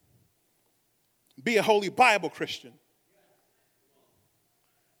 Be a Holy Bible Christian.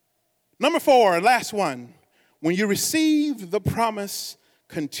 Number 4, last one. When you receive the promise,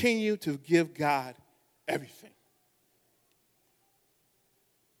 continue to give God everything.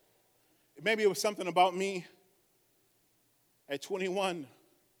 Maybe it was something about me at 21.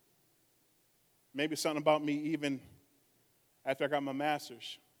 Maybe something about me even after I got my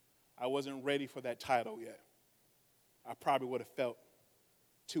master's. I wasn't ready for that title yet. I probably would have felt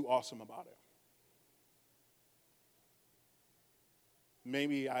too awesome about it.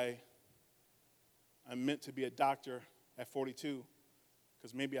 Maybe I meant to be a doctor at 42,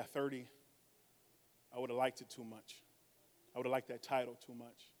 because maybe at 30, I would have liked it too much. I would have liked that title too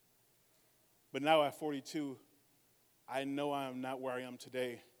much. But now at 42, I know I am not where I am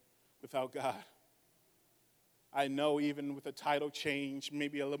today without God. I know even with a title change,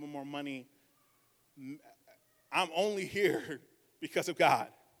 maybe a little more money, I'm only here because of God.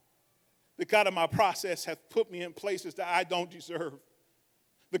 The God of my process has put me in places that I don't deserve.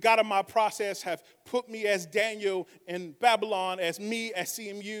 The God of my process have put me as Daniel in Babylon, as me at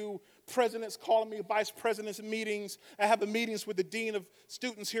CMU, presidents calling me, vice presidents in meetings. I have the meetings with the dean of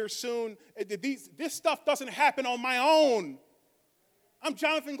students here soon. This stuff doesn't happen on my own. I'm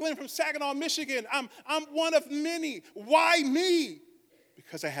Jonathan Glenn from Saginaw, Michigan. I'm one of many. Why me?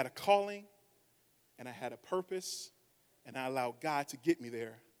 Because I had a calling and I had a purpose and I allowed God to get me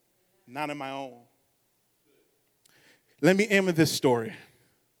there, not on my own. Let me end with this story.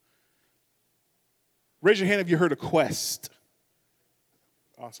 Raise your hand if you heard of Quest.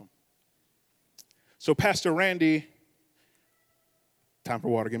 Awesome. So Pastor Randy, time for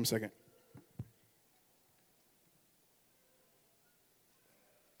water, give me a second.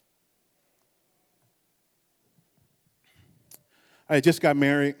 I just got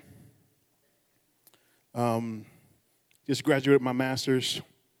married, just graduated my master's.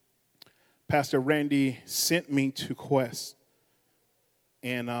 Pastor Randy sent me to Quest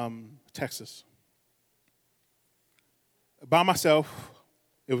in Texas. By myself,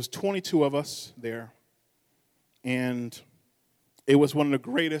 it was 22 of us there, and it was one of the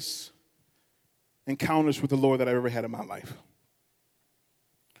greatest encounters with the Lord that I've ever had in my life.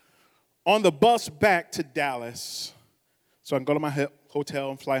 On the bus back to Dallas, so I can go to my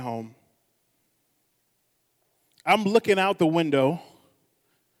hotel and fly home, I'm looking out the window,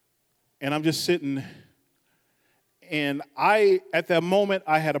 and I'm just sitting, and at that moment,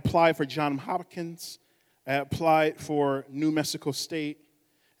 I had applied for Johns Hopkins. I applied for New Mexico State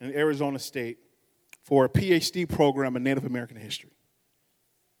and Arizona State for a PhD program in Native American history.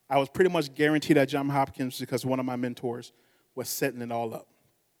 I was pretty much guaranteed at Johns Hopkins because one of my mentors was setting it all up.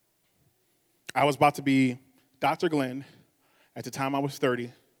 I was about to be Dr. Glenn. At the time I was 30,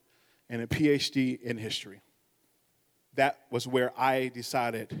 and a PhD in history. That was where I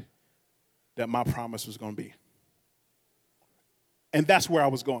decided that my promise was going to be. And that's where I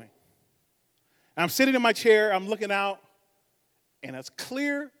was going. I'm sitting in my chair, I'm looking out, and it's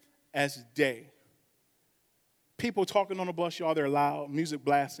clear as day. People talking on the bus, y'all, they're loud, music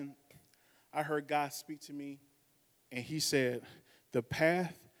blasting. I heard God speak to me, and he said, the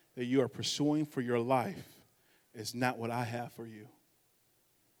path that you are pursuing for your life is not what I have for you.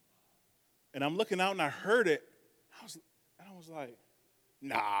 And I'm looking out, and I heard it. I was like,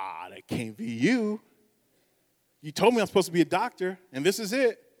 nah, that can't be you. You told me I'm supposed to be a doctor, and this is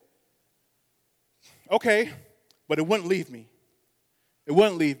it. Okay, but it wouldn't leave me. It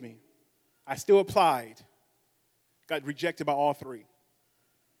wouldn't leave me. I still applied. Got rejected by all 3. I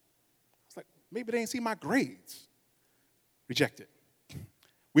was like, maybe they didn't see my grades. Rejected.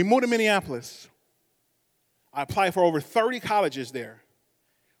 We moved to Minneapolis. I applied for over 30 colleges there.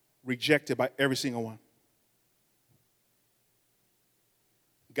 Rejected by every single one.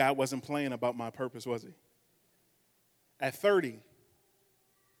 God wasn't playing about my purpose, was he? At 30,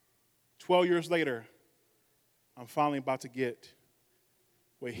 12 years later, I'm finally about to get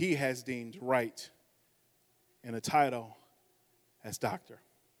what he has deemed right in a title as doctor.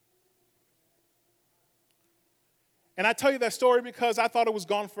 And I tell you that story because I thought it was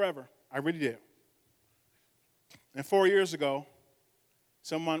gone forever. I really did. And 4 years ago,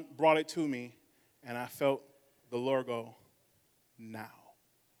 someone brought it to me, and I felt the Lord go, now.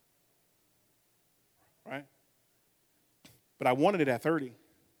 Right? But I wanted it at 30.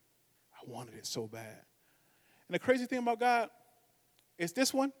 I wanted it so bad. And the crazy thing about God, It's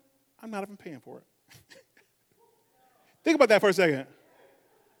this one. I'm not even paying for it. Think about that for a second.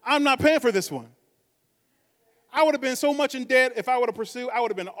 I'm not paying for this one. I would have been so much in debt if I would have pursued. I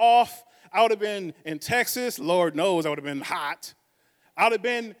would have been off. I would have been in Texas. Lord knows I would have been hot. I would have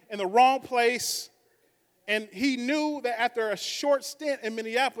been in the wrong place. And he knew that after a short stint in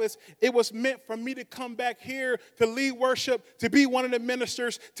Minneapolis, it was meant for me to come back here to lead worship, to be one of the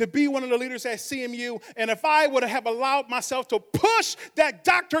ministers, to be one of the leaders at CMU. And if I would have allowed myself to push that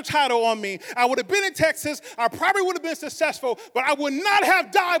doctor title on me, I would have been in Texas. I probably would have been successful, but I would not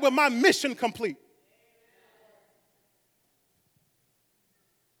have died with my mission complete.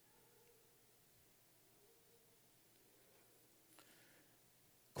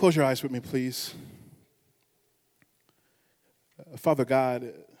 Close your eyes with me, please. Father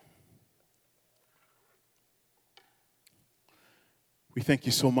God, we thank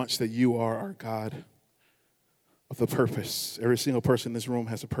you so much that you are our God of the purpose. Every single person in this room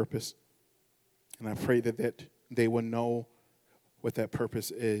has a purpose. And I pray that they will know what that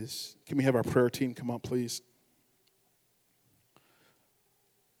purpose is. Can we have our prayer team come up, please?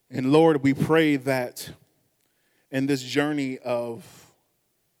 And Lord, we pray that in this journey of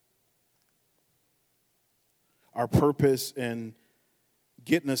our purpose and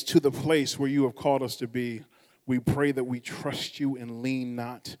getting us to the place where you have called us to be, we pray that we trust you and lean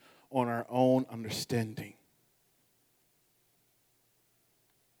not on our own understanding.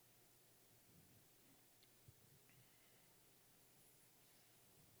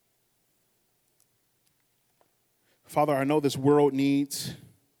 Father, I know this world needs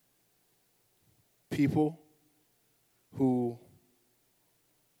people who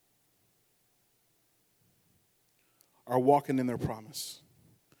are walking in their promise.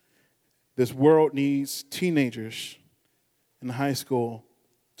 This world needs teenagers in high school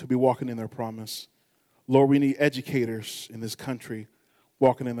to be walking in their promise. Lord, we need educators in this country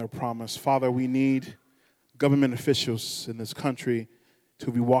walking in their promise. Father, we need government officials in this country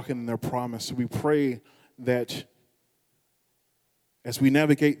to be walking in their promise. So we pray that as we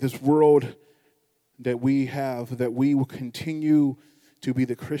navigate this world that we have, that we will continue to be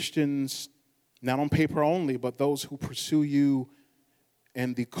the Christians, not on paper only, but those who pursue you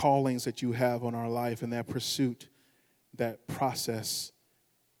and the callings that you have on our life, and that pursuit, that process,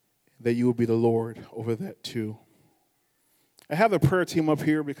 that you will be the Lord over that too. I have the prayer team up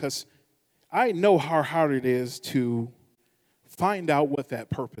here because I know how hard it is to find out what that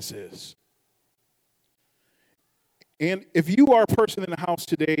purpose is. And if you are a person in the house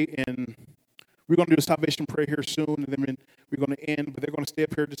today, and we're going to do a salvation prayer here soon, and then we're going to end, but they're going to stay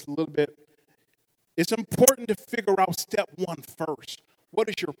up here just a little bit. It's important to figure out step one first. What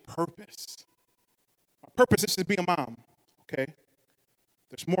is your purpose? My purpose is to be a mom, okay?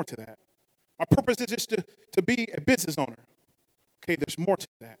 There's more to that. My purpose is just to be a business owner. Okay, there's more to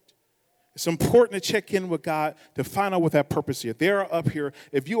that. It's important to check in with God to find out what that purpose is. They're up here.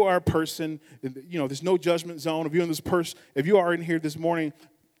 If you are a person, there's no judgment zone. If you're in this person, if you are in here this morning,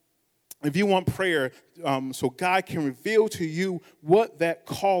 if you want prayer, so God can reveal to you what that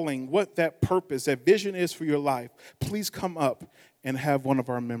calling, what that purpose, that vision is for your life, please come up and have one of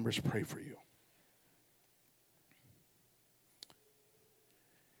our members pray for you.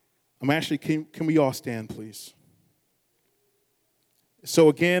 Can we all stand, please? So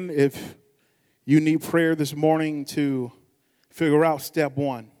again, if you need prayer this morning to figure out step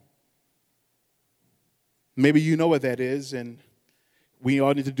one, maybe you know what that is, and we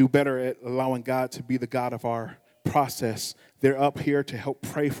all need to do better at allowing God to be the God of our process. They're up here to help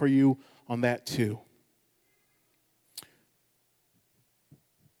pray for you on that too.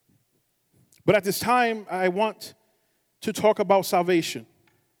 But at this time, I want to talk about salvation.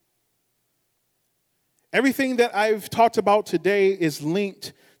 Everything that I've talked about today is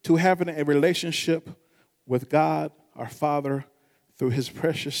linked to having a relationship with God, our Father, through his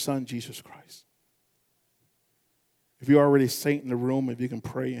precious Son, Jesus Christ. If you're already a saint in the room, if you can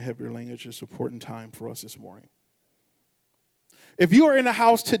pray and have your language, it's an important time for us this morning. If you are in the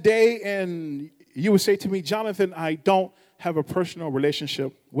house today and you would say to me, Jonathan, I don't have a personal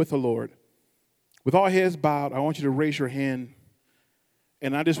relationship with the Lord, with all heads bowed, I want you to raise your hand.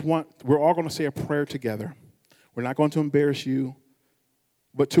 And we're all going to say a prayer together. We're not going to embarrass you.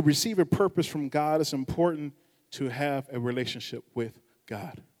 But to receive a purpose from God, it's important to have a relationship with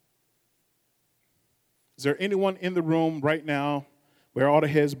God. Is there anyone in the room right now where all the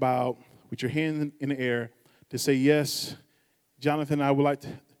heads bowed with your hands in the air to say, yes, Jonathan, I would like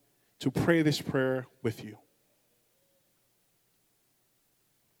to pray this prayer with you?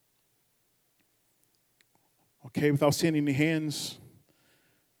 Okay, without seeing any hands,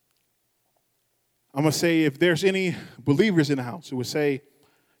 I'm going to say if there's any believers in the house who would say,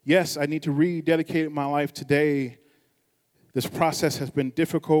 yes, I need to rededicate my life today. This process has been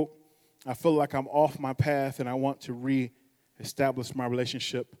difficult. I feel like I'm off my path and I want to reestablish my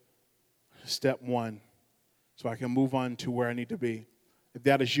relationship. Step one, so I can move on to where I need to be. If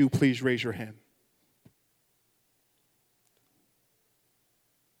that is you, please raise your hand.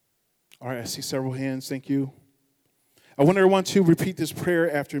 All right, I see several hands. Thank you. I want everyone to repeat this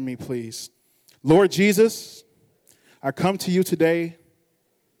prayer after me, please. Lord Jesus, I come to you today.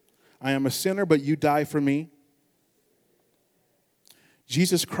 I am a sinner, but you died for me.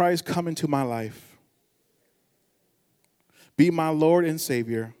 Jesus Christ, come into my life. Be my Lord and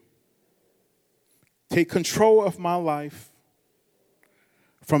Savior. Take control of my life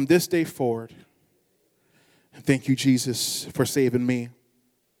from this day forward. Thank you, Jesus, for saving me.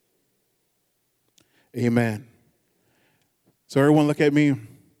 Amen. So everyone look at me.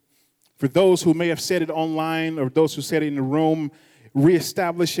 For those who may have said it online or those who said it in the room,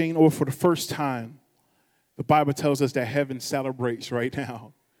 reestablishing or for the first time, the Bible tells us that heaven celebrates right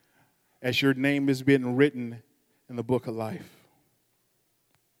now as your name is being written in the book of life.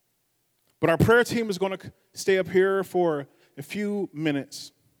 But our prayer team is going to stay up here for a few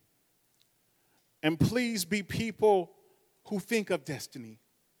minutes. And please be people who think of destiny.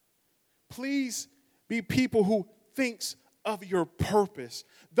 Please be people who thinks of your purpose.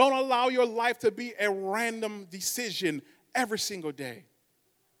 Don't allow your life to be a random decision every single day.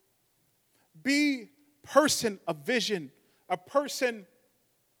 Be a person of vision, a person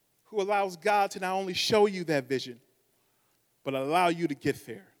who allows God to not only show you that vision, but allow you to get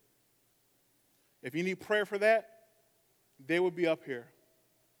there. If you need prayer for that, they will be up here.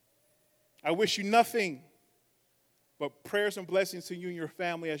 I wish you nothing but prayers and blessings to you and your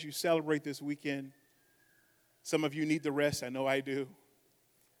family as you celebrate this weekend. Some of you need the rest. I know I do.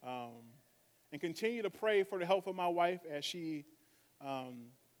 And continue to pray for the health of my wife as she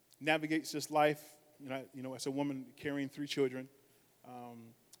navigates this life, you know, as a woman carrying 3 children.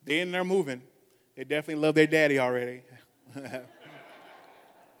 They're in there moving. They definitely love their daddy already.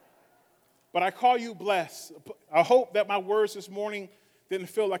 But I call you blessed. I hope that my words this morning didn't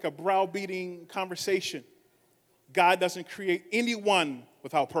feel like a browbeating conversation. God doesn't create anyone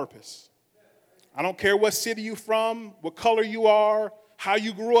without purpose. I don't care what city you're from, what color you are, how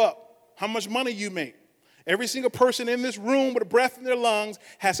you grew up, how much money you make. Every single person in this room with a breath in their lungs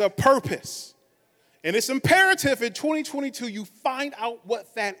has a purpose. And it's imperative in 2022 you find out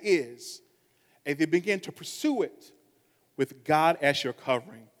what that is and then begin to pursue it with God as your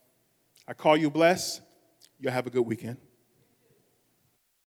covering. I call you blessed. You'll have a good weekend.